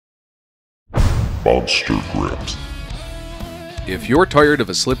Monster Grips. If you're tired of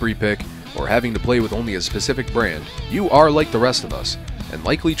a slippery pick or having to play with only a specific brand, you are like the rest of us, and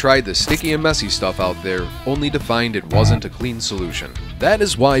likely tried the sticky and messy stuff out there only to find it wasn't a clean solution. That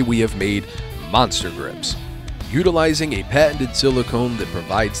is why we have made Monster Grips. Utilizing a patented silicone that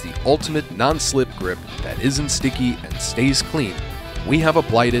provides the ultimate non-slip grip that isn't sticky and stays clean, we have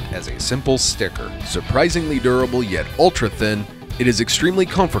applied it as a simple sticker. Surprisingly durable yet ultra thin, it is extremely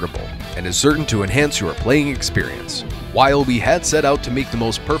comfortable and is certain to enhance your playing experience. While we had set out to make the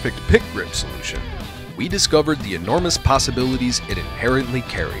most perfect pick grip solution, we discovered the enormous possibilities it inherently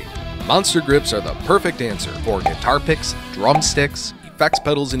carried. Monster Grips are the perfect answer for guitar picks, drumsticks, effects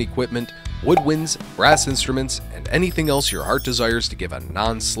pedals and equipment, woodwinds, brass instruments, and anything else your heart desires to give a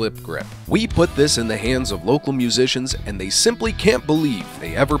non-slip grip. We put this in the hands of local musicians and they simply can't believe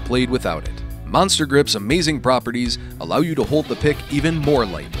they ever played without it. Monster Grip's amazing properties allow you to hold the pick even more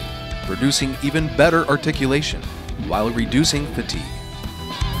lightly, producing even better articulation while reducing fatigue.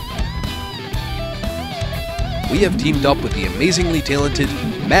 We have teamed up with the amazingly talented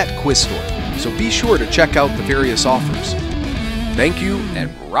Matt Quistor, so be sure to check out the various offers. Thank you and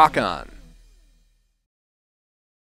rock on!